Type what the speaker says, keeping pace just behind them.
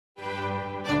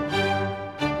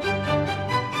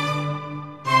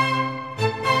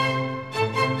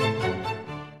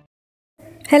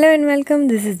Hello and welcome.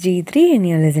 This is G3 and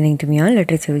you're listening to me on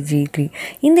Literature with G3.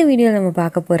 இந்த வீடியோவில் நம்ம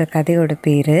பார்க்க போகிற கதையோட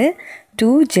பேர்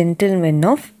Two Gentlemen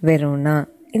of Verona.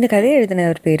 இந்த கதையை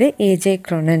எழுதினவர் பேர் ஏஜே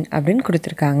Cronin அப்படின்னு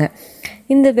கொடுத்துருக்காங்க.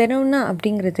 இந்த வெரோனா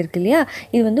அப்படிங்கிறது இருக்கு இல்லையா,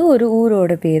 இது வந்து ஒரு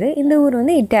ஊரோட பேர். இந்த ஊர்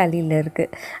வந்து இட்டாலியில்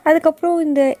இருக்குது. அதுக்கப்புறம்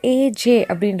இந்த ஏஜே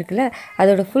அப்படின்னு இருக்குல்ல,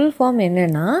 அதோட ஃபுல் ஃபார்ம்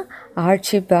என்னென்னா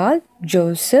ஆர்ச்சிபால்ட்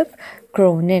ஜோசப்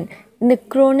Cronin. இந்த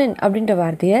Cronin அப்படின்ற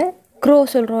வார்த்தையை க்ரோ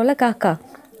சொல்கிறோம்ல, காக்கா,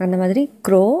 அந்த மாதிரி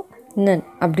க்ரோனன்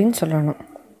அப்படின்னு சொல்லணும்.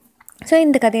 ஸோ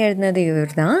இந்த கதையை எழுதினது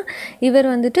இவர் தான். இவர்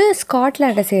வந்துட்டு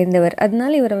ஸ்காட்லாண்டை சேர்ந்தவர்,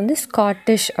 அதனால இவரை வந்து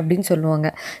ஸ்காட்டிஷ் அப்படின்னு சொல்லுவாங்க.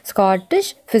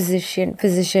 Scottish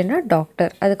ஃபிசிஷியனா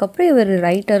doctor. அதுக்கப்புறம் இவர்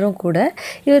ரைட்டரும் கூட.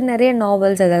 இவர் நிறைய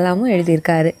நாவல்ஸ் அதெல்லாமும்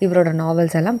எழுதியிருக்காரு. இவரோட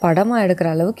நாவல்ஸ் எல்லாம் படமாக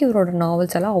எடுக்கிற அளவுக்கு இவரோட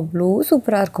நாவல்ஸ் எல்லாம் அவ்வளோ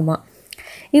சூப்பராக இருக்குமா.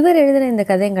 இவர் எழுதின இந்த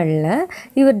கதைகளில்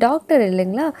இவர் டாக்டர்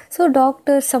இல்லைங்களா, ஸோ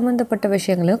டாக்டர் சம்மந்தப்பட்ட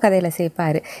விஷயங்களையும் கதையில்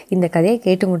சேர்ப்பார். இந்த கதையை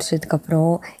கேட்டு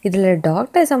முடிச்சதுக்கப்புறம் இதில்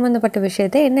டாக்டர் சம்மந்தப்பட்ட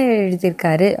விஷயத்தை என்ன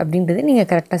எழுதியிருக்காரு அப்படின்றது நீங்கள்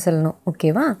கரெக்டாக சொல்லணும்,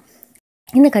 ஓகேவா?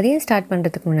 இந்த கதையை ஸ்டார்ட்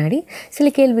பண்ணுறதுக்கு முன்னாடி சில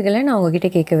கேள்விகளை நான் உங்ககிட்ட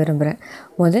கேட்க விரும்புகிறேன்.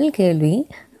 முதல் கேள்வி,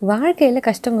 வாழ்க்கையில்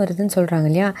கஷ்டம் வருதுன்னு சொல்கிறாங்க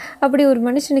இல்லையா, அப்படி ஒரு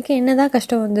மனுஷனுக்கு என்ன தான்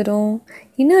கஷ்டம் வந்துடும்?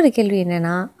 இன்னொரு கேள்வி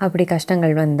என்னென்னா, அப்படி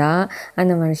கஷ்டங்கள் வந்தால்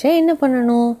அந்த மனுஷன் என்ன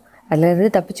பண்ணணும்? அதிலிருந்து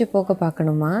தப்பிச்சு போக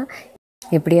பார்க்கணுமா,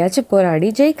 எப்படியாச்சும் போராடி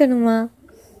ஜெயிக்கணுமா?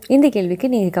 இந்த கேள்விக்கு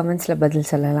நீங்கள் கமெண்ட்ஸில் பதில்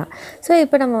சொல்லலாம். ஸோ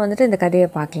இப்போ நம்ம வந்துட்டு இந்த கதையை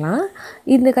பார்க்கலாம்.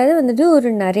 இந்த கதை வந்துட்டு ஒரு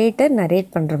நரேட்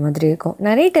பண்ணுற மாதிரி இருக்கும்.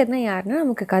 நரேட்டர்னால் யாருன்னா,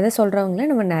 நமக்கு கதை சொல்கிறவங்கள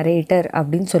நம்ம நரேட்டர்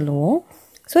அப்படின்னு சொல்லுவோம்.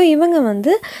 ஸோ இவங்க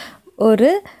வந்து ஒரு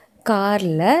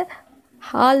காரில்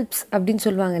ஆல்ப்ஸ் அப்படின்னு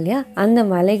சொல்லுவாங்க இல்லையா, அந்த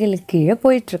மலைகளுக்கு கீழே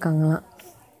போயிட்டுருக்காங்களாம்.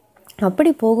 அப்படி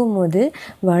போகும்போது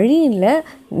வழியில்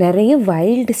நிறைய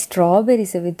வைல்டு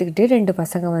ஸ்ட்ராபெரிஸை விற்றுக்கிட்டு 2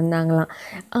 பசங்க வந்தாங்களாம்.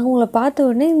 அவங்கள பார்த்த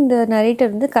உடனே இந்த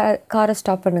நரேட்டர் வந்து காரை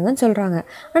ஸ்டாப் பண்ணுங்கன்னு சொல்கிறாங்க.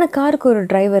 ஆனால் காருக்கு ஒரு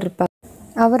டிரைவர் இருப்பாங்க.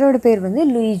 அவரோட பேர் வந்து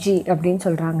லூயிஜி அப்படின்னு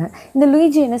சொல்கிறாங்க. இந்த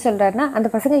லூயிஜி என்ன சொல்கிறாருன்னா, அந்த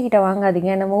பசங்க கிட்ட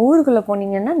வாங்காதீங்க, நம்ம ஊருக்குள்ளே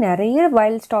போனீங்கன்னா நிறைய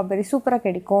வைல்ட் ஸ்ட்ராபெரி சூப்பராக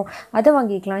கிடைக்கும், அதை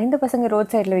வாங்கிக்கலாம். இந்த பசங்க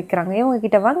ரோட் சைடில் விற்கிறாங்க, இவங்க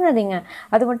கிட்ட வாங்காதீங்க.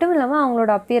 அது மட்டும் இல்லாமல்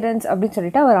அவங்களோட அப்பியரன்ஸ் அப்படின்னு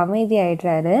சொல்லிட்டு அவர்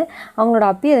அமைதியாகிடுறாரு. அவங்களோட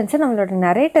அப்பியரன்ஸை நம்மளோட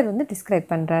நரேட்டர் வந்து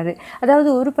டிஸ்கிரைப் பண்ணுறாரு. அதாவது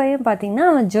ஒரு பையன் பார்த்திங்கன்னா,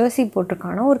 அவன் ஜெர்சி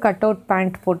போட்டிருக்கானா, ஒரு கட் அவுட்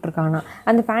பேண்ட் போட்டிருக்கானா,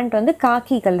 அந்த பேண்ட் வந்து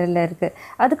காக்கி கலரில் இருக்குது.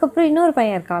 அதுக்கப்புறம் இன்னொரு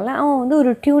பையன் இருக்கான்ல, அவன் வந்து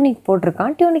ஒரு டியூனிக்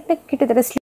போட்டிருக்கான். டியூனிக்னா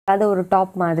கிட்டத்தட்ட அது ஒரு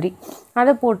டாப் மாதிரி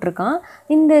அதை போட்டிருக்கான்.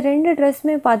 இந்த 2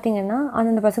 ட்ரெஸ்ஸுமே பார்த்திங்கன்னா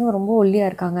அந்த பசங்க ரொம்ப ஒல்லியாக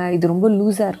இருக்காங்க, இது ரொம்ப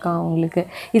லூஸாக இருக்கான் அவங்களுக்கு.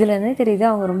 இதில் என்ன தெரியுது,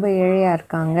 அவங்க ரொம்ப ஏழையாக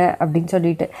இருக்காங்க அப்படின்னு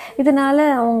சொல்லிட்டு. இதனால்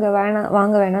அவங்க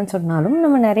வாங்க வேணாம்னு சொன்னாலும்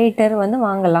நம்ம நரேட்டர் வந்து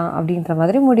வாங்கலாம் அப்படின்ற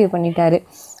மாதிரி முடிவு பண்ணிட்டாரு.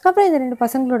 அப்புறம் இந்த 2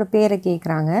 பசங்களோட பேரை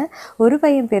கேட்குறாங்க. ஒரு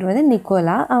பையன் பேர் வந்து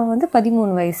நிக்கோலா, அவன் வந்து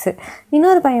 13 வயசு.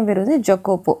 இன்னொரு பையன் பேர் வந்து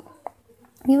ஜொக்கோப்போ.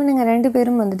 இவனுங்க 2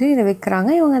 பேரும் வந்துட்டு இதை விற்கிறாங்க.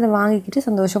 இவங்க அதை வாங்கிக்கிட்டு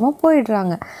சந்தோஷமாக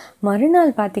போயிடுறாங்க.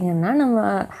 மறுநாள் பார்த்திங்கன்னா நம்ம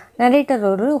நரேட்டர்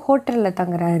ஒரு ஹோட்டலில்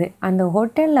தங்குறாரு. அந்த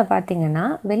ஹோட்டலில் பார்த்திங்கன்னா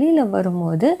வெளியில்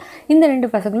வரும்போது இந்த 2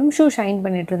 பசங்களும் ஷூ ஷைன்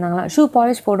பண்ணிட்டு இருந்தாங்களாம். ஷூ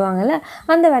பாலிஷ் போடுவாங்கள்ல,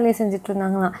 அந்த வேலையை செஞ்சுட்டு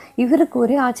இருந்தாங்களாம். இவருக்கு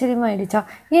ஒரே ஆச்சரியமாகிடுச்சா,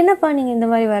 என்னப்பா நீங்கள் இந்த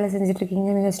மாதிரி வேலை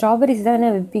செஞ்சுட்ருக்கீங்க, நீங்கள் ஸ்ட்ராபெரிஸ் தான் என்ன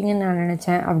விற்பீங்கன்னு நான்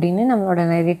நினச்சேன் அப்படின்னு நம்மளோட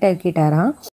நரேட்டர்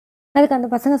கேட்டாராம். அதுக்கு அந்த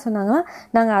பசங்க சொன்னாங்களாம்,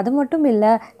 நாங்கள் அது மட்டும் இல்லை,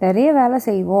 நிறைய வேலை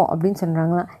செய்வோம் அப்படின்னு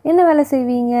சொல்கிறாங்களாம். என்ன வேலை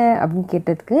செய்வீங்க அப்படின்னு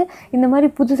கேட்டதுக்கு, இந்த மாதிரி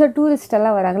புதுசாக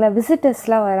டூரிஸ்டெல்லாம் வராங்களா,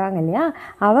 விசிட்டர்ஸ்லாம் வராங்க இல்லையா,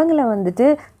 அவங்கள வந்துட்டு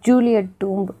ஜூலியட்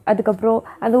டூம்ப், அதுக்கப்புறம்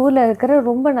அந்த ஊரில் இருக்கிற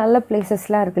ரொம்ப நல்ல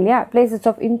பிளேசஸ்லாம் இருக்கு இல்லையா, பிளேசஸ்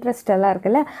ஆஃப் இன்ட்ரெஸ்ட் எல்லாம்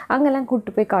இருக்குல்ல, அங்கெல்லாம்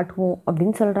கூப்பிட்டு போய் காட்டுவோம்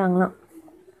அப்படின்னு சொல்கிறாங்களாம்.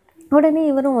 உடனே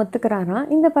இவரும் ஒத்துக்கிறாராம்.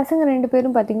 இந்த பசங்க 2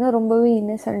 பேரும் பார்த்திங்கன்னா ரொம்பவே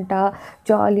இன்னசென்ட்டாக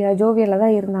ஜாலியாக ஜோவியலாக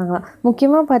தான் இருந்தாங்களாம்.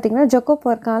 முக்கியமாக பார்த்திங்கன்னா ஜொக்கோப்போ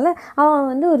இருக்கான்ல, அவன்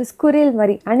வந்து ஒரு ஸ்குரில்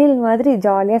மாதிரி, அணில் மாதிரி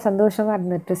ஜாலியாக சந்தோஷமாக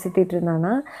இருந்துட்டு சுற்றிட்டு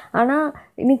இருந்தானா. ஆனால்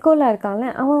நிக்கோலா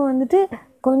இருக்கான்ல, அவன் வந்துட்டு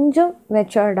கொஞ்சம்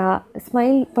மெச்சோர்டாக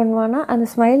ஸ்மைல் பண்ணுவானா. அந்த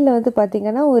ஸ்மைலில் வந்து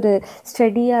பார்த்திங்கன்னா ஒரு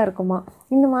ஸ்டடியாக இருக்குமா.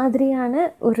 இந்த மாதிரியான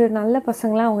ஒரு நல்ல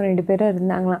பசங்களாம் அவங்க 2 பேரும்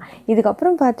இருந்தாங்களாம்.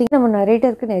 இதுக்கப்புறம் பார்த்திங்கன்னா நம்ம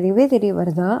நரேட்டருக்கு நிறையவே தெரிய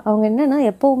வருதா, அவங்க என்னென்னா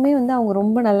எப்போவுமே வந்து அவங்க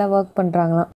ரொம்ப நல்லா ஒர்க்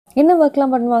பண்ணுறாங்களாம். என்ன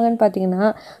ஒர்க்லாம் பண்ணுவாங்கன்னு பார்த்தீங்கன்னா,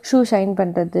 ஷூ ஷைன்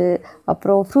பண்ணுறது,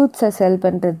 அப்புறம் ஃப்ரூட்ஸை செல்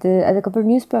பண்ணுறது, அதுக்கப்புறம்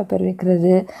நியூஸ் பேப்பர்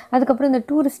விற்கிறது, அதுக்கப்புறம் இந்த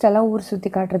டூரிஸ்டெல்லாம் ஊர்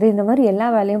சுற்றி காட்டுறது, இந்த மாதிரி எல்லா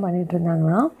வேலையும் பண்ணிகிட்டு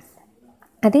இருந்தாங்களாம்.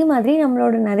 அதே மாதிரி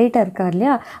நம்மளோட நரேட்டர் இருக்கார்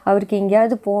இல்லையா, அவருக்கு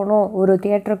எங்கேயாவது போகணும், ஒரு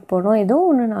தியேட்டருக்கு போகணும், ஏதோ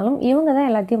ஒன்றுனாலும் இவங்க தான்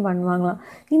எல்லாத்தையும் பண்ணுவாங்களாம்.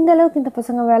 இந்த அளவுக்கு இந்த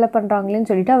பசங்க வேலை பண்ணுறாங்களேன்னு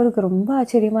சொல்லிட்டு அவருக்கு ரொம்ப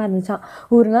ஆச்சரியமாக இருந்துச்சான்.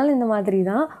 ஒரு நாள் இந்த மாதிரி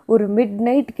தான் ஒரு மிட்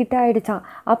நைட் கிட்ட ஆகிடுச்சான்.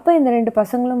 அப்போ இந்த 2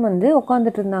 பசங்களும் வந்து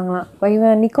உட்காந்துட்டு இருந்தாங்களாம்.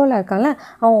 இவன் நிக்கோலா இருக்கான்ல,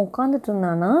 அவன் உட்காந்துட்டு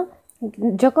இருந்தானா.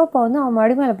 ஜக்கோப்பா வந்து அவன்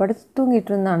மடி மேலே படுத்து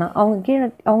தூங்கிட்டு இருந்தானா.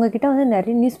 அவங்கக்கிட்ட வந்து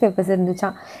நிறைய நியூஸ் பேப்பர்ஸ்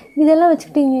இருந்துச்சான். இதெல்லாம்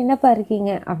வச்சுக்கிட்டு இங்கே என்னப்பா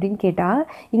இருக்கீங்க அப்படின்னு கேட்டால்,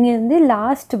 இங்கேருந்து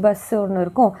லாஸ்ட் பஸ் ஒன்று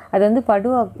இருக்கும், அது வந்து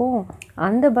படுவாக்கும்,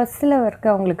 அந்த பஸ்ஸில்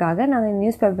இருக்கவங்களுக்காக நாங்கள்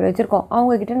நியூஸ் பேப்பர் வச்சுருக்கோம்,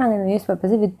 அவங்கக்கிட்ட நாங்கள் இந்த நியூஸ்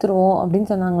பேப்பர்ஸை விற்றுருவோம் அப்படின்னு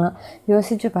சொன்னாங்களாம்.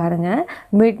 யோசிச்சு பாருங்கள்,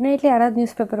 மிட் நைட்டில் யாராவது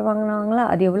நியூஸ் பேப்பர் வாங்கினாங்களா?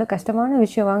 அது எவ்வளோ கஷ்டமான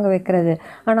விஷயம் வாங்க வைக்கிறது.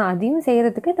 ஆனால் அதையும்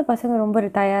செய்கிறதுக்கு இந்த பசங்க ரொம்ப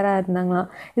தயாராக இருந்தாங்களாம்.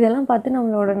 இதெல்லாம் பார்த்து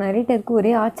நம்மளோட நரேட்டருக்கு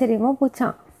ஒரே ஆச்சரியமாக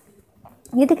போச்சான்.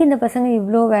 எதுக்கு இந்த பசங்க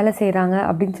இவ்வளோ வேலை செய்கிறாங்க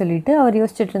அப்படின்னு சொல்லிட்டு அவர்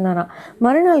யோசிச்சுட்டு இருந்தாராம்.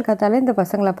 மறுநாள் காத்தால இந்த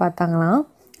பசங்களை பார்த்தாங்களாம்.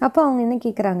 அப்போ அவங்க என்ன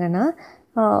கேட்குறாங்கன்னா,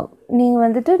 நீங்கள்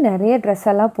வந்துட்டு நிறைய ட்ரெஸ்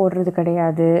எல்லாம் போடுறது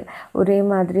கிடையாது, ஒரே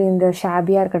மாதிரி இந்த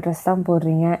ஷாபியாக இருக்க ட்ரெஸ் தான்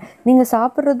போடுறீங்க, நீங்கள்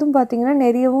சாப்பிட்றதும் பார்த்தீங்கன்னா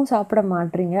நிறையவும் சாப்பிட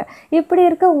மாட்றீங்க, இப்படி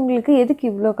இருக்க உங்களுக்கு எதுக்கு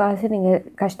இவ்வளோ காசு நீங்கள்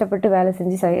கஷ்டப்பட்டு வேலை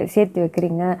செஞ்சு சேர்த்து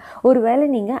வைக்கிறீங்க? ஒரு வேளை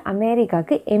நீங்கள்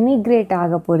அமெரிக்காவுக்கு எமிக்ரேட்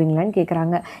ஆக போகிறீங்களான்னு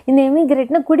கேட்குறாங்க. இந்த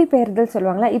எமிக்ரேட்னா குடிபெயர்தல்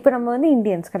சொல்லுவாங்களா. இப்போ நம்ம வந்து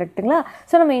இந்தியன்ஸ் கரெக்டுங்களா?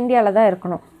 ஸோ நம்ம இந்தியாவில் தான்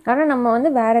இருக்கணும். ஆனால் நம்ம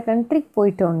வந்து வேறு கண்ட்ரிக்கு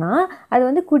போயிட்டோம்னா அது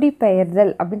வந்து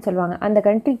குடிபெயர்தல் அப்படின்னு சொல்லுவாங்க. அந்த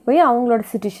கண்ட்ரிக்கு போய் அவங்களோட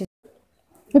சிட்டிசன்,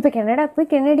 இப்போ கனடாக்கு போய்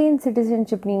கெனடியன்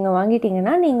சிட்டிசன்ஷிப் நீங்கள்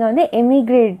வாங்கிட்டீங்கன்னா நீங்கள் வந்து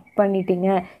எமிக்ரேட் பண்ணிட்டீங்க,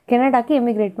 கனடாக்கு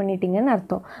எமிக்ரேட் பண்ணிட்டீங்கன்னு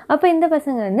அர்த்தம். அப்போ இந்த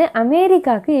பசங்க வந்து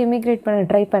அமெரிக்காவுக்கு எமிக்ரேட் பண்ண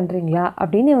ட்ரை பண்ணுறீங்களா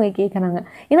அப்படின்னு இவங்க கேட்குறாங்க.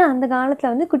 ஏன்னா அந்த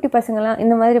காலத்தில் வந்து குட்டி பசங்களாம்,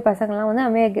 இந்த மாதிரி பசங்களாம் வந்து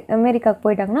அமெரிக்காவுக்கு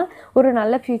போயிட்டாங்கன்னா ஒரு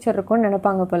நல்ல ஃப்யூச்சர் இருக்கும்னு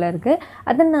நினைப்பாங்க போல இருக்குது.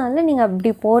 அதனால நீங்கள்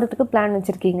அப்படி போகிறதுக்கு பிளான்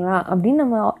வச்சுருக்கீங்களா அப்படின்னு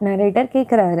நம்ம நரேட்டர்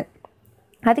கேட்குறாரு.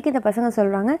 அதுக்கு இந்த பசங்க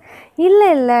சொல்கிறாங்க,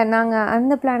 இல்லை நாங்கள்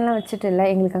அந்த பிளான்லாம் வச்சுட்டு இல்லை,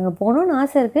 எங்களுக்கு அங்கே போகணுன்னு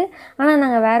ஆசை இருக்குது, ஆனால்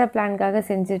நாங்கள் வேறு பிளானுக்காக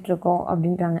செஞ்சிட்ருக்கோம்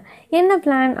அப்படின்றாங்க. என்ன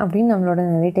பிளான் அப்படின்னு நம்மளோட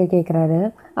நரேட்டர் கேட்குறாரு.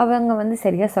 அவங்க வந்து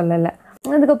சரியாக சொல்லலை.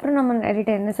 அதுக்கப்புறம் நம்ம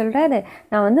நரேட்டர் என்ன சொல்கிறாரு,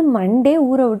 நான் வந்து மண்டே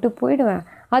ஊரை விட்டு போயிடுவேன்,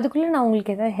 அதுக்குள்ளே நான்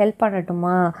உங்களுக்கு எதாவது ஹெல்ப்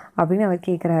பண்ணட்டுமா அப்படின்னு அவர்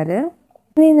கேட்குறாரு.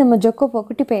 நம்ம ஜொக்கோப்போ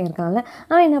குட்டி பையன் இருக்கான்ல,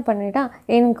 அவன் என்ன பண்ணிட்டான்,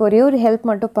 எனக்கு ஒரே ஒரு ஹெல்ப்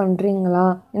மட்டும் பண்ணுறீங்களா,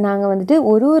 நாங்கள் வந்துட்டு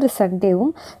ஒரு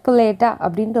சண்டேவும் புலேட்டா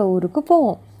அப்படின்ற ஊருக்கு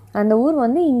போவோம். அந்த ஊர்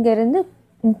வந்து இங்கேருந்து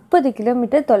 30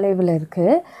 கிலோமீட்டர் தொலைவில்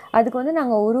இருக்குது. அதுக்கு வந்து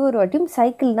நாங்கள் ஒரு வாட்டியும்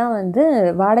சைக்கிள் தான் வந்து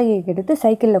வாடகைக்கு எடுத்து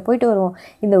சைக்கிளில் போயிட்டு வருவோம்.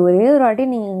 இந்த ஒரே ஒரு வாட்டி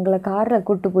நீங்கள் எங்களை காரில்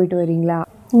கூப்பிட்டு போயிட்டு வரீங்களா?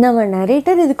 நம்ம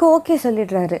நரேட்டர் இதுக்கு ஓகே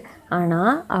சொல்லிடுறாரு.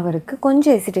 ஆனால் அவருக்கு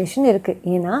கொஞ்சம் ஹெசிடேஷன் இருக்குது.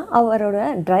 ஏன்னா அவரோட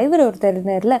டிரைவர் ஒருத்தர்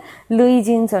இருந்தார்ல,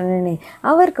 லூயிஜின்னு சொன்னேனே,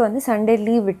 அவருக்கு வந்து சண்டே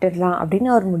லீவ் விட்டுடலாம்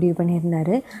அப்படின்னு அவர் முடிவு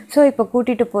பண்ணியிருந்தார். ஸோ இப்போ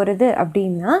கூட்டிகிட்டு போகிறது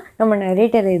அப்படின்னா நம்ம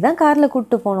நரேட்டரை தான் காரில்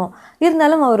கூப்பிட்டு போனோம்.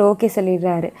 இருந்தாலும் அவர் ஓகே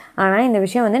சொல்லிடுறாரு. ஆனால் இந்த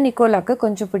விஷயம் வந்து நிக்கோலாவுக்கு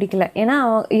கொஞ்சம் பிடிக்கல. ஏன்னா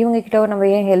இவங்ககிட்ட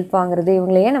நம்ம ஏன் ஹெல்ப் வாங்குறது,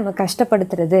 இவங்களையே நம்ம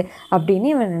கஷ்டப்படுத்துறது அப்படின்னு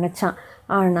இவன் நினச்சான்.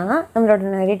 ஆனால் நம்மளோட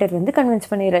நரேட்டர் வந்து கன்வின்ஸ்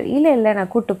பண்ணிடுறாரு, இல்லை நான்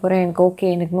கூப்பிட்டு போகிறேன், எனக்கு ஓகே,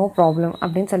 எனக்கு நோ ப்ராப்ளம்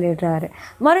அப்படின்னு சொல்லிடுறாரு.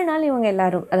 மறுநாள் இவங்க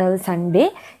எல்லோரும், அதாவது சண்டே,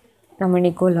 நம்ம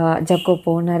நிக்கோலா,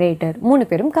 ஜக்கோப்போ, நரேட்டர் 3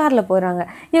 பேரும் காரில் போகிறாங்க.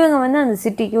 இவங்க வந்து அந்த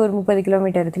சிட்டிக்கு ஒரு 30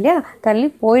 கிலோமீட்டர் இருக்கு இல்லையா, தள்ளி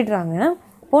போயிடுறாங்க.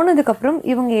 போனதுக்கப்புறம்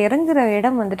இவங்க இறங்குற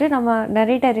இடம் வந்துட்டு நம்ம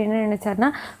நரேட்டர் என்ன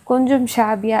நினச்சார்னா, கொஞ்சம்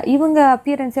ஷாபியாக, இவங்க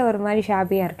அப்பியரன்ஸே ஒரு மாதிரி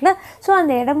ஷாபியாக இருக்குல்ல, ஸோ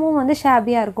அந்த இடமும் வந்து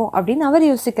ஷாபியாக இருக்கும் அப்படின்னு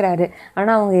அவர் யோசிக்கிறாரு.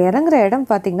 ஆனால் அவங்க இறங்குற இடம்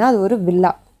பார்த்திங்கன்னா அது ஒரு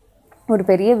வில்லா, ஒரு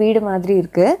பெரிய வீடு மாதிரி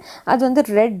இருக்குது. அது வந்து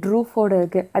ரெட் ரூஃபோடு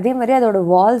இருக்குது. அதே மாதிரி அதோடய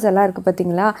வால்ஸ் எல்லாம் இருக்குது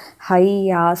பார்த்திங்களா,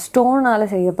 ஹையாக ஸ்டோனால்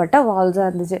செய்யப்பட்ட வால்ஸாக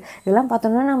இருந்துச்சு. இதெல்லாம்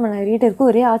பார்த்தோம்னா நம்ம நரேட்டருக்கு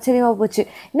ஒரே ஆச்சரியமாக போச்சு.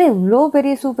 ஏன்னா இவ்வளோ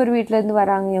பெரிய சூப்பர் வீட்டிலேருந்து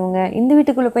வராங்க இவங்க, இந்த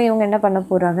வீட்டுக்குள்ளே போய் இவங்க என்ன பண்ண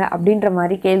போகிறாங்க அப்படின்ற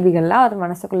மாதிரி கேள்விகள்லாம் அவர்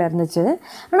மனசுக்குள்ளே இருந்துச்சு.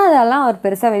 ஆனால் அதெல்லாம் அவர்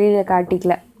பெருசாக வெளியில்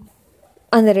காட்டிக்கல.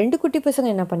 அந்த 2 குட்டி பசங்க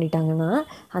என்ன பண்ணிட்டாங்கன்னா,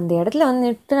 அந்த இடத்துல வந்து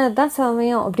நிறுத்தினது தான்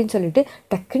சமயம் அப்படின்னு சொல்லிட்டு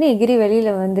டக்குன்னு எகிரி வெளியில்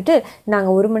வந்துட்டு,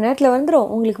 நாங்கள் 1 மணி நேரத்தில் வந்துடும்,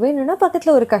 உங்களுக்கு வேணும்னா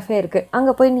பக்கத்தில் ஒரு கஃபே இருக்குது,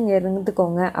 அங்கே போய் நீங்கள்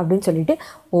இருந்துக்கோங்க அப்படின்னு சொல்லிட்டு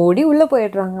ஓடி உள்ளே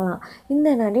போயிடுறாங்களாம். இந்த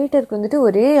நரேட்டருக்கு வந்துட்டு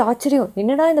ஒரே ஆச்சரியம்,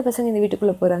 என்னடா இந்த பசங்க இந்த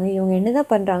வீட்டுக்குள்ளே போகிறாங்க, இவங்க என்ன தான்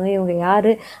பண்ணுறாங்க, இவங்க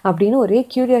யார் அப்படின்னு ஒரே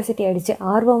க்யூரியாசிட்டி ஆகிடுச்சு,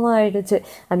 ஆர்வமாக ஆகிடுச்சு.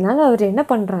 அதனால அவர் என்ன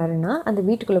பண்ணுறாருன்னா, அந்த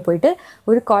வீட்டுக்குள்ளே போயிட்டு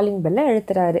ஒரு காலிங் பெல்லை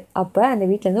எழுத்துறாரு. அப்போ அந்த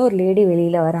வீட்டிலேருந்து ஒரு லேடி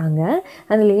வெளியில் வராங்க.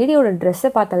 அந்த லேடியோட ட்ரெஸ்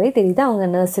பார்த்தாலே தெரியுது அவங்க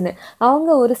நர்ஸுன்னு.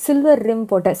 அவங்க ஒரு சில்வர்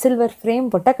ஃப்ரேம்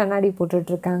போட்ட கண்ணாடி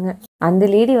போட்டுட்ருக்காங்க. அந்த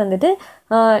லேடி வந்துட்டு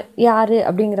யார்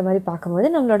அப்படிங்கிற மாதிரி பார்க்கும்போது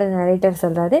நம்மளோட நரேட்டர்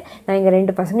சொல்கிறாரு, நான் இங்கே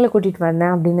 2 பசங்களை கூட்டிகிட்டு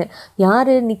வந்தேன் அப்படின்னு.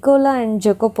 யார், நிக்கோலா அண்ட்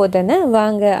ஜக்கோப்போ தானே,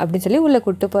 வாங்க அப்படின்னு சொல்லி உள்ளே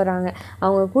கூப்பிட்டு போகிறாங்க.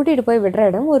 அவங்க கூட்டிகிட்டு போய் விடுற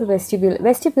இடம் ஒரு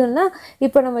வெஸ்டிபியூல்னால்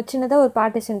இப்போ நம்ம சின்னதாக ஒரு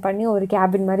பார்ட்டிஷன் பண்ணி ஒரு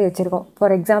கேபின் மாதிரி வச்சுருக்கோம்.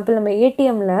 ஃபார் எக்ஸாம்பிள் நம்ம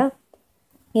ஏடிஎம்மில்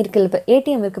இருக்குது, இப்போ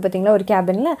ஏடிஎம் இருக்குது பார்த்திங்களா ஒரு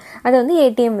கேபினில், அதை வந்து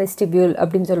ஏடிஎம் வெஸ்டிபியூல்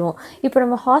அப்படின்னு சொல்லுவோம். இப்போ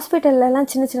நம்ம ஹாஸ்பிட்டல்லாம்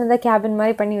சின்னதாக கேபின்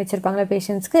மாதிரி பண்ணி வச்சுருப்பாங்களா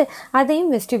பேஷண்ட்ஸ்க்கு, அதையும்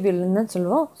வெஸ்டிபியூல்னு தான்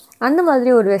சொல்லுவோம். அந்த மாதிரி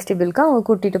ஒரு வெஸ்டிபியூலுக்கு அவங்க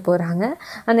கூட்டிகிட்டு போகிறாங்க.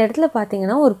 அந்த இடத்துல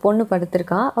பார்த்திங்கன்னா ஒரு பொண்ணு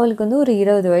படுத்திருக்கா. அவளுக்கு வந்து ஒரு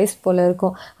 20 வயசு போல்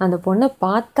இருக்கும். அந்த பொண்ணை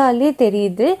பார்த்தாலே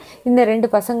தெரியுது இந்த 2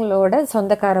 பசங்களோட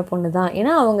சொந்தக்கார பொண்ணு தான்.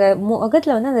 ஏன்னா அவங்க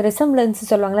முகத்தில் வந்து அந்த ரிசம்பிளன்ஸ்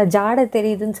சொல்லுவாங்களா, ஜாடை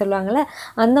தெரியுதுன்னு சொல்லுவாங்கள்ல,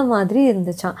 அந்த மாதிரி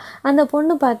இருந்துச்சான். அந்த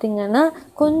பொண்ணு பார்த்திங்கன்னா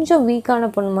கொஞ்சம் வீக்கான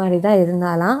பொண்ணு பொண்ணு மாதிரி தான்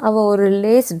இருந்தாலாம். அவள் ஒரு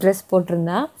லேஸ் ட்ரெஸ்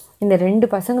போட்டிருந்தா. இந்த 2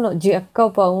 பசங்களும்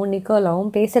ஜக்கோப்பாவும்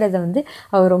நிக்கோலாவும் பேசுகிறத வந்து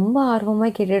அவள் ரொம்ப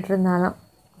ஆர்வமாக கேட்டுட்டு இருந்தாலாம்.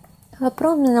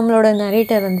 அப்புறம் நம்மளோட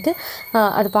நரேட்டர் வந்துட்டு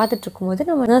அதை பார்த்துட்டு இருக்கும்போது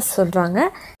நம்ம நர்ஸ் சொல்கிறாங்க,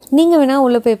 நீங்கள் வேணால்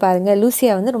உள்ளே போய் பாருங்கள்,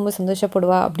 லூசியா வந்து ரொம்ப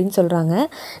சந்தோஷப்படுவா அப்படின்னு சொல்கிறாங்க.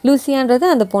 லூசியான்றது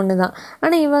அந்த பொண்ணு தான்.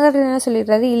 ஆனால் இவங்க என்ன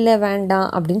சொல்லிடுறாரு, இல்லை வேண்டாம்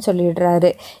அப்படின்னு சொல்லிடுறாரு.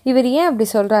 இவர் ஏன் அப்படி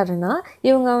சொல்கிறாருன்னா,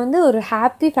 இவங்க வந்து ஒரு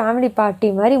ஹாப்பி ஃபேமிலி பார்ட்டி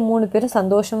மாதிரி 3 பேரும்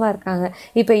சந்தோஷமாக இருக்காங்க.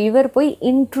 இப்போ இவர் போய்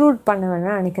இன்ட்ரூட் பண்ண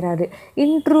வேணாம் நினைக்கிறாரு.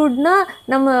 இன்ட்ரூட்னா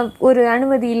நம்ம ஒரு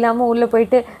அனுமதி இல்லாமல் உள்ளே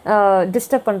போயிட்டு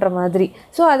டிஸ்டர்ப் பண்ணுற மாதிரி.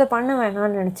 ஸோ அதை பண்ண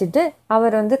வேணாம்னு நினச்சிட்டு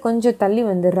அவர் வந்து கொஞ்சம் தள்ளி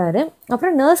வந்துடுறாரு.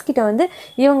 அப்புறம் நர்ஸ்கிட்ட வந்து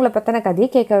இவங்கள பற்றின கதையை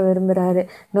கேட்க விரும்புகிறாரு.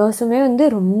 நர்ஸுமே வந்து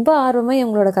ரொம்ப ஆர்வமாக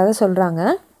இவங்களோட கதை சொல்கிறாங்க.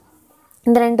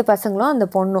 இந்த 2 பசங்களும் அந்த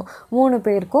பொண்ணும் 3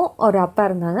 பேருக்கும் ஒரு அப்பா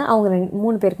இருந்தாங்க. அவங்க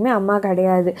 3 பேருக்குமே அம்மா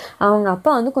கிடையாது. அவங்க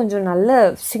அப்பா வந்து கொஞ்சம் நல்ல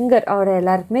சிங்கர், அவரை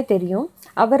எல்லாருக்குமே தெரியும்.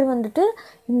 அவர் வந்துட்டு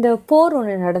இந்த போர்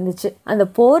ஒன்று நடந்துச்சு. அந்த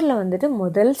போரில் வந்துட்டு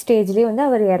முதல் ஸ்டேஜ்லேயே வந்து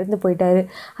அவர் இறந்து போயிட்டார்.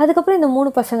 அதுக்கப்புறம் இந்த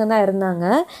 3 பசங்க தான் இருந்தாங்க.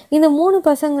 இந்த 3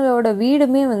 பசங்களோட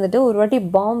வீடுமே வந்துட்டு ஒரு வாட்டி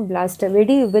பாம்பு பிளாஸ்ட்,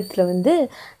 வெடி விபத்தில் வந்து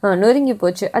நொறுங்கி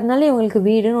போச்சு. அதனால இவங்களுக்கு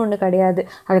வீடுன்னு ஒன்று கிடையாது.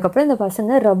 அதுக்கப்புறம் இந்த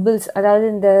பசங்க ரபிள்ஸ், அதாவது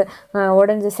இந்த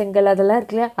உடஞ்ச செங்கல் அதெல்லாம்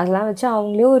இருக்குல்ல, அதெல்லாம் வச்சு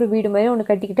அவங்களே ஒரு வீடு மாதிரி ஒன்று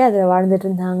கட்டிக்கிட்டு அதில் வாழ்ந்துட்டு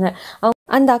இருந்தாங்க.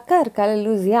 அந்த அக்கா இருக்காள்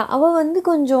லூசியா, அவள் வந்து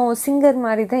கொஞ்சம் சிங்கர்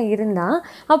மாதிரி தான் இருந்தாள்.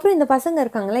 அப்புறம் இந்த பசங்க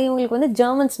இருக்காங்களே, இவங்களுக்கு வந்து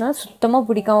ஜெர்மன்ஸ்னால் சுத்தமாக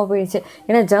பிடிக்காமல் போயிடுச்சு.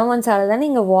 ஏன்னா ஜெர்மன்ஸால் தானே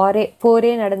இங்கே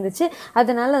போரே நடந்துச்சு.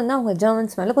 அதனால் வந்து அவங்க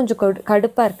ஜெர்மன்ஸ் மேலே கொஞ்சம்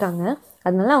கடுப்பாக இருக்காங்க.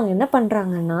 அதனால அவங்க என்ன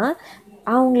பண்ணுறாங்கன்னா,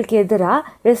 அவங்களுக்கு எதிராக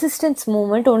ரெசிஸ்டன்ஸ்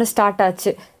மூமெண்ட் ஒன்று ஸ்டார்ட்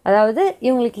ஆச்சு. அதாவது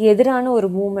இவங்களுக்கு எதிரான ஒரு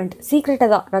மூமெண்ட் சீக்ரெட்டாக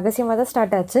தான், ரகசியமாக தான்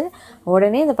ஸ்டார்ட் ஆச்சு.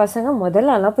 உடனே இந்த பசங்க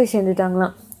முதல்லலாம் போய்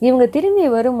சேர்ந்துட்டாங்களாம். இவங்க திரும்பி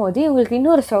வரும்போது இவங்களுக்கு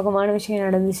இன்னொரு சோகமான விஷயம்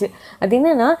நடந்துச்சு. அது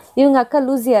என்னென்னா, இவங்க அக்கா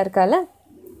லூசியா இருக்கால,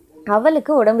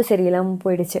 அவளுக்கு உடம்பு சரியில்லாமல்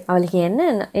போயிடுச்சு. அவளுக்கு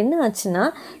என்ன ஆச்சுன்னா,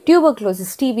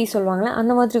 டியூபர்குலோசிஸ், டிபி சொல்லுவாங்களே,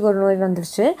 அந்த மாதிரி ஒரு நோய்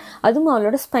வந்துருச்சு. அதுவும்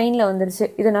அவளோட ஸ்பைனில் வந்துருச்சு.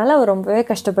 இதனால் அவள் ரொம்பவே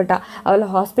கஷ்டப்பட்டா. அவளை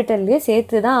ஹாஸ்பிட்டல்லையே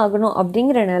சேர்த்து தான் ஆகணும்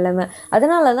அப்படிங்கிற நிலைமை.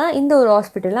 அதனால தான் இந்த ஒரு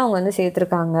ஹாஸ்பிட்டலில் அவங்க வந்து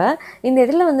சேர்த்துருக்காங்க. இந்த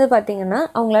இதில் வந்து பார்த்திங்கன்னா,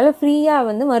 அவங்களால ஃப்ரீயாக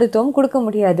வந்து மருத்துவம் கொடுக்க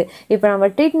முடியாது. இப்போ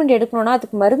நம்ம ட்ரீட்மெண்ட் எடுக்கணுன்னா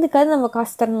அதுக்கு மருந்துக்காவது நம்ம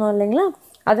காசு தரணும் இல்லைங்களா?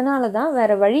 அதனால தான்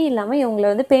வேறு வழி இல்லாமல் இவங்களை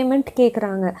வந்து பேமெண்ட்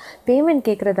கேட்குறாங்க. பேமெண்ட்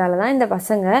கேட்குறதால தான் இந்த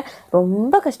பசங்க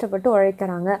ரொம்ப கஷ்டப்பட்டு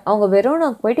உழைக்கிறாங்க. அவங்க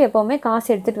வெரோனாக்கு போயிட்டு எப்போவுமே காசு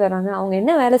எடுத்துகிட்டு வராங்க. அவங்க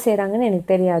என்ன வேலை செய்கிறாங்கன்னு எனக்கு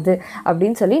தெரியாது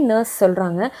அப்படின்னு சொல்லி நர்ஸ்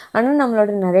சொல்கிறாங்க. ஆனால்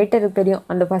நம்மளோட நரேட்டருக்கு தெரியும்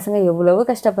அந்த பசங்க எவ்வளவோ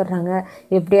கஷ்டப்படுறாங்க,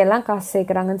 எப்படியெல்லாம் காசு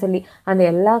சேர்க்குறாங்கன்னு சொல்லி. அந்த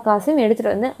எல்லா காசையும்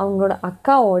எடுத்துகிட்டு வந்து அவங்களோட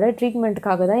அக்காவோட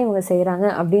ட்ரீட்மெண்ட்டுக்காக தான் இவங்க செய்கிறாங்க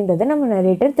அப்படின்றத நம்ம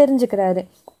நரேட்டர் தெரிஞ்சுக்கிறாரு.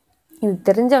 இது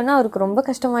தெரிஞ்சவொன்னே அவருக்கு ரொம்ப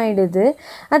கஷ்டமாயிடுது.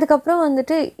 அதுக்கப்புறம்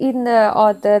வந்துட்டு இந்த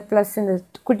ஆத்தர் ப்ளஸ் இந்த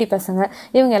குட்டி பசங்க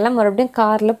இவங்க எல்லாம் மறுபடியும்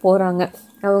காரில் போகிறாங்க.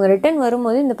 அவங்க ரிட்டர்ன்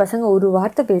வரும்போது இந்த பசங்க ஒரு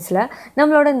வார்த்தை பேசலை.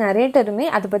 நம்மளோட நரேட்டருமே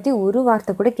அதை பற்றி ஒரு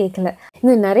வார்த்தை கூட கேட்கல.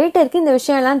 இந்த நரேட்டருக்கு இந்த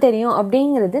விஷயம்லாம் தெரியும்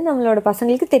அப்படிங்கிறது நம்மளோட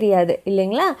பசங்களுக்கு தெரியாது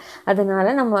இல்லைங்களா? அதனால்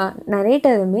நம்ம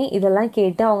நரேட்டருமே இதெல்லாம்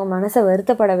கேட்டு அவங்க மனசை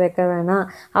வருத்தப்பட வைக்க வேணாம்,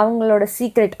 அவங்களோட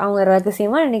சீக்ரெட், அவங்க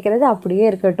ரகசியமாக நினைக்கிறது அப்படியே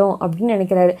இருக்கட்டும் அப்படின்னு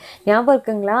நினைக்கிறாரு. ஞாபகம்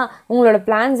இருக்குங்களா, உங்களோட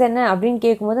பிளான்ஸ் என்ன அப்படின்னு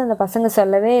கேட்கும்போது அந்த பசங்க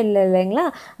சொல்லவே இல்லை இல்லைங்களா?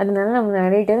 அதனால நம்ம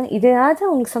நரேட்டரும் இதையாச்சும்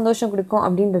அவங்களுக்கு சந்தோஷம் கொடுக்கும்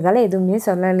அப்படின்றதால எதுவுமே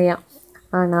சொல்லலையா.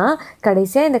 ஆனால்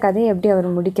கடைசியாக இந்த கதையை எப்படி அவர்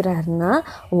முடிக்கிறாருன்னா,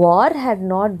 வார் had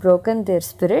not broken their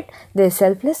spirit, their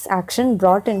selfless action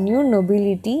brought a new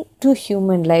nobility to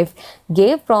human life,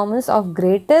 gave promise of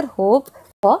greater hope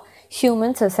for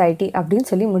human society அப்படின்னு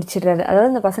சொல்லி முடிச்சிடுறாரு.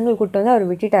 அதாவது இந்த பசங்களை கூப்பிட்டு வந்து அவர்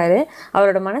விட்டுட்டாரு.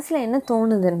 அவரோட மனசில் என்ன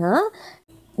தோணுதுன்னா,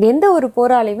 எந்த ஒரு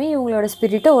போராலையுமே இவங்களோட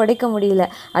ஸ்பிரிட்டை உடைக்க முடியல.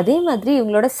 அதே மாதிரி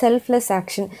இவங்களோட செல்ஃப்லெஸ்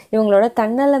ஆக்ஷன், இவங்களோட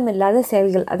தன்னலம் இல்லாத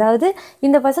செயல்கள், அதாவது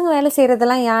இந்த பசங்க வேலை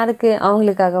செய்கிறதெல்லாம் யாருக்கு,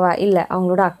 அவங்களுக்காகவா? இல்லை,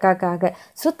 அவங்களோட அக்காக்காக.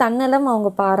 ஸோ தன்னலம் அவங்க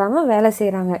பாராமல் வேலை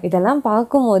செய்கிறாங்க. இதெல்லாம்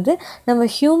பார்க்கும்போது நம்ம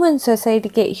ஹியூமன்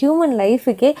சொசைட்டிக்கே, ஹியூமன்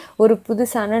லைஃபுக்கே ஒரு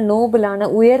புதுசான நோபலான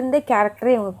உயர்ந்த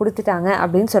கேரக்டரை இவங்க கொடுத்துட்டாங்க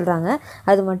அப்படின்னு சொல்கிறாங்க.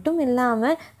 அது மட்டும்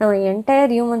இல்லாமல் நம்ம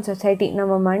என்டையர் ஹியூமன் சொசைட்டி,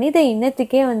 நம்ம மனித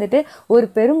இனத்துக்கே வந்துட்டு ஒரு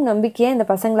பெரும் நம்பிக்கையாக இந்த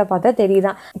பசங்களை பார்த்தா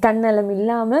தெரியுதான். தன்னலம்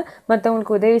இல்லாமல்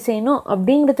மற்றவங்களுக்கு உதவி செய்யணும்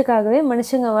அப்படிங்கிறதுக்காகவே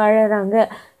மனுஷங்க வாழறாங்க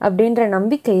அப்படின்ற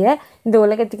நம்பிக்கையை இந்த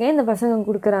உலகத்துக்கே இந்த பசங்க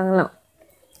கொடுக்குறாங்களாம்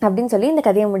அப்படின்னு சொல்லி இந்த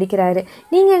கதையை முடிக்கிறாரு.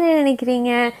 நீங்கள் என்ன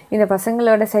நினைக்கிறீங்க? இந்த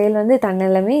பசங்களோட செயல் வந்து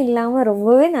தன்னலமே இல்லாமல்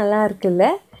ரொம்பவே நல்லா இருக்குல்ல?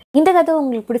 இந்த கதை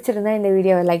உங்களுக்கு பிடிச்சிருந்தா இந்த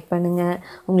வீடியோவை லைக் பண்ணுங்கள்.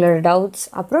 உங்களோட டவுட்ஸ்,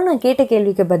 அப்புறம் நான் கேட்ட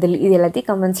கேள்விக்கு பதில், இது எல்லாத்தையும்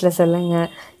கமெண்ட்ஸில் சொல்லுங்கள்.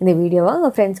 இந்த வீடியோவை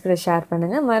உங்கள் ஃப்ரெண்ட்ஸ் கூட ஷேர்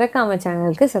பண்ணுங்கள். மறக்காமல்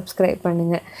சேனலுக்கு சப்ஸ்கிரைப்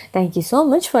பண்ணுங்கள். Thank you so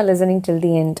much for listening till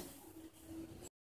the end.